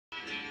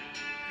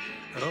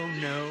Oh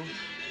no,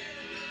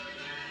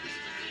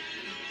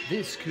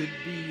 this could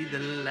be the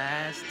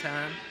last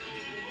time.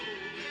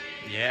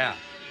 Yeah,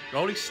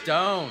 Rolling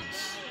Stones.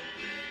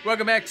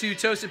 Welcome back to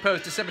Toast and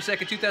Post, December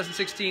 2nd,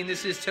 2016.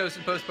 This is Toast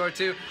and Post Part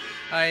 2.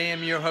 I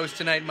am your host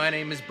tonight. My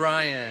name is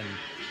Brian.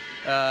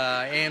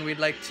 And we'd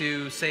like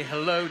to say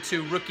hello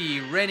to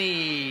rookie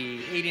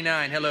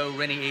Rennie89. Hello,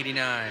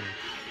 Rennie89.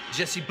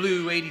 Jesse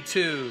Blue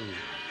 82.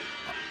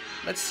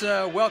 Let's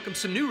welcome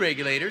some new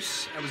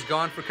regulators. I was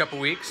gone for a couple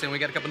weeks, and we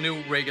got a couple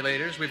new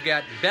regulators. We've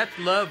got Beth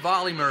Love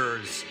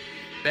Volumers.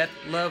 Beth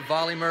Love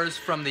Volumers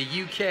from the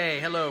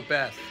UK. Hello,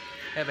 Beth.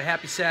 Have a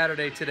happy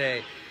Saturday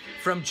today.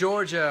 From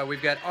Georgia,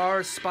 we've got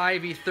R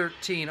Spivey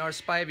 13, R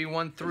Spivey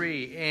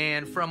 13,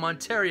 and from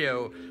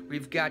Ontario,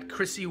 we've got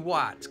Chrissy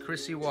Watt.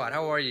 Chrissy Watt,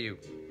 how are you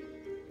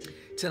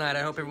tonight?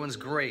 I hope everyone's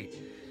great.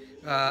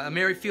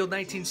 Maryfield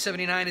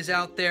 1979 is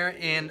out there,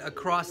 and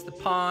across the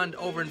pond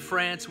over in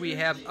France, we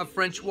have a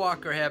French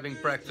Walker having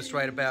breakfast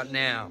right about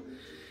now.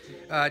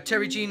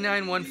 Terry Jean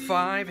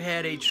 915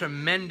 had a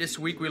tremendous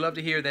week. We love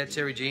to hear that,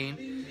 Terry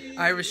Jean.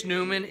 Irish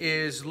Newman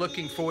is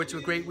looking forward to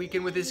a great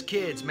weekend with his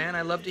kids. Man,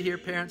 I love to hear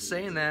parents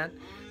saying that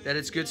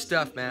it's good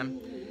stuff, man.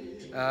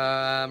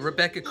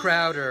 Rebecca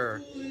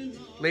Crowder,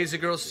 Lazy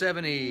Girl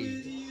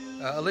 70,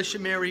 Alicia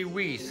Mary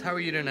Weiss, how are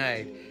you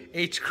tonight?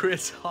 H.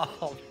 Chris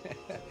Hall.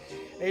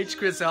 H.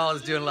 Chris Hall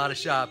is doing a lot of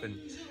shopping.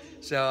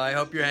 So I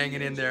hope you're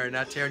hanging in there and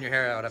not tearing your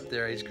hair out up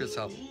there, H. Chris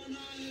Hall.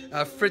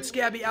 Fritz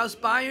Gabby aus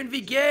Bayern, wie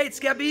geht's,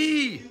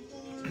 Gabby?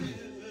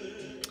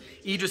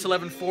 Idris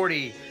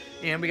 1140.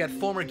 And we got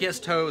former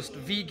guest host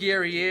V.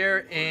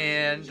 Guerriere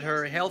and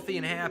her healthy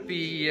and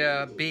happy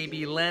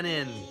baby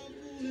Lennon.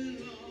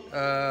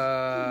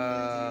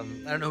 I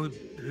don't know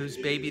whose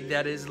baby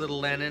that is, little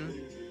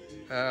Lennon.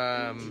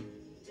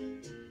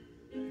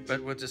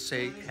 But we'll just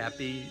say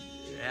happy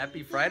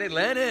Friday,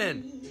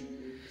 Lennon.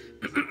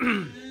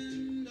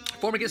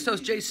 Former guest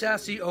host Jay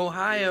Sassy,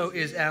 Ohio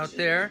is out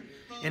there,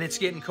 and it's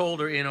getting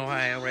colder in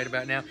Ohio right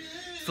about now.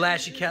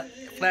 Flashy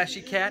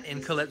Cat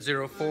and Colette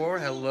 04,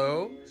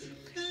 hello.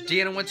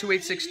 Deanna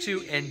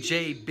 12862 and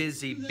J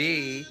Busy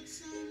B.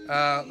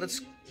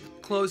 Let's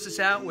close this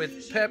out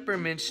with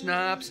Peppermint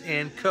Schnapps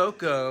and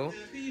Cocoa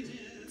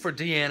for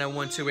Deanna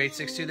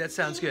 12862. That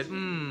sounds good.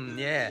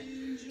 Yeah.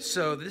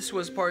 So this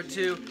was part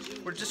 2.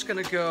 We're just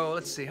gonna go.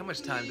 Let's see. How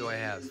much time do I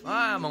have?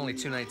 I'm only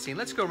 2:19.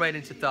 Let's go right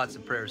into Thoughts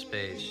and Prayers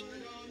page.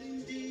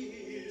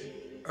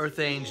 Earth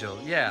Angel.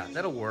 Yeah,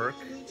 that'll work.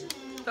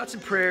 Thoughts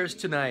and prayers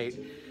tonight.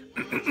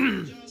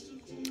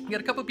 We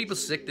got a couple of people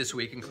sick this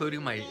week,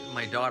 including my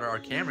daughter, our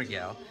camera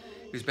gal,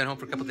 who's been home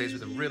for a couple of days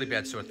with a really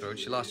bad sore throat.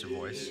 She lost her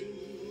voice.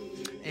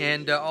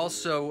 And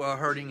also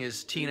hurting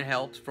is Tina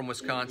Helt from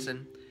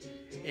Wisconsin.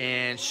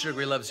 And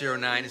Sugary Love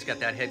 09 has got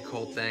that head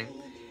cold thing.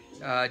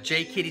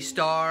 J Kitty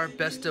Star,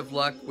 best of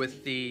luck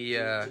with the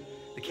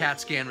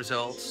CAT scan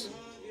results.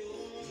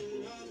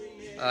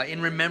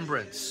 In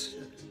remembrance,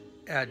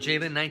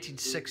 Jalen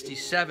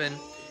 1967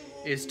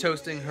 is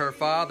toasting her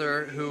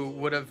father, who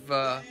would have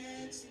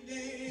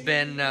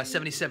been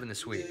 77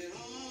 this week.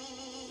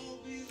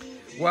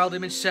 Wild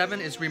Image 7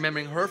 is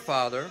remembering her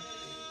father,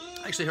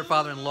 actually her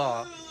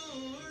father-in-law,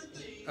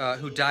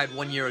 who died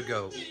 1 year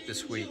ago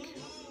this week.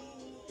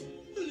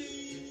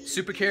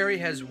 Super Carrie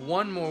has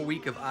one more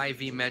week of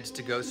IV meds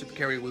to go. Super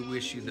Carrie, we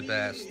wish you the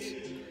best.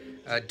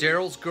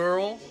 Daryl's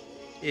girl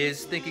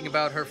is thinking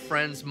about her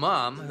friend's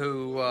mom,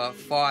 who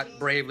fought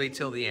bravely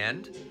till the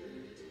end,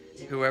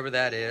 whoever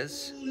that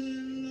is.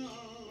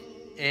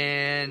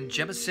 And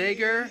Gemma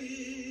Sager,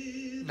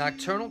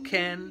 Nocturnal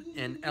Ken,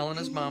 and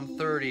Elena's mom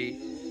 30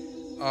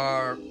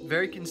 are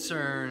very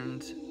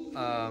concerned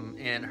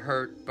and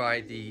hurt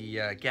by the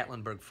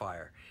Gatlinburg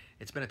fire.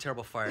 It's been a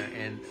terrible fire,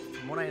 and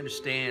from what I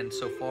understand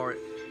so far, it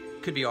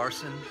could be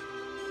arson,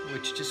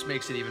 which just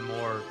makes it even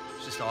more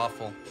just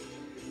awful.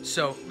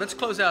 So let's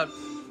close out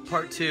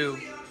part 2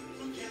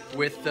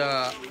 with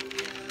a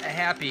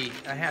happy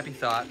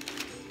thought,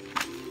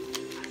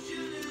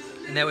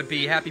 and that would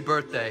be happy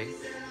birthday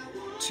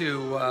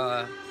to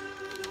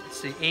let's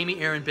see, Amy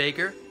Aaron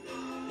Baker,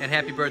 and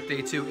happy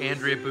birthday to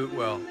Andrea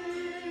Bootwell.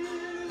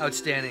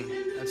 Outstanding.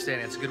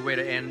 It's a good way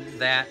to end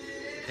that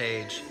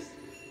page.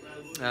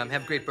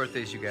 Have great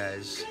birthdays, you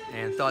guys,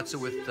 and thoughts are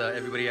with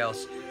everybody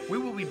else. We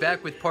will be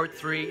back with part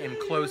 3 and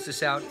close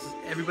this out.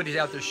 Everybody's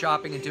out there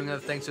shopping and doing other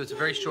things, so it's a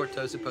very short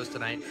Toast and Post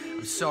tonight.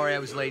 I'm sorry I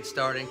was late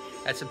starting.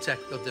 Had some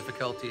technical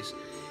difficulties.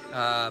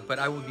 But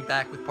I will be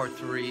back with part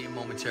 3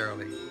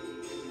 momentarily.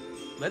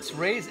 Let's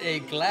raise a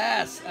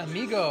glass,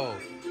 amigo.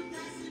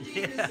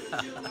 Yeah.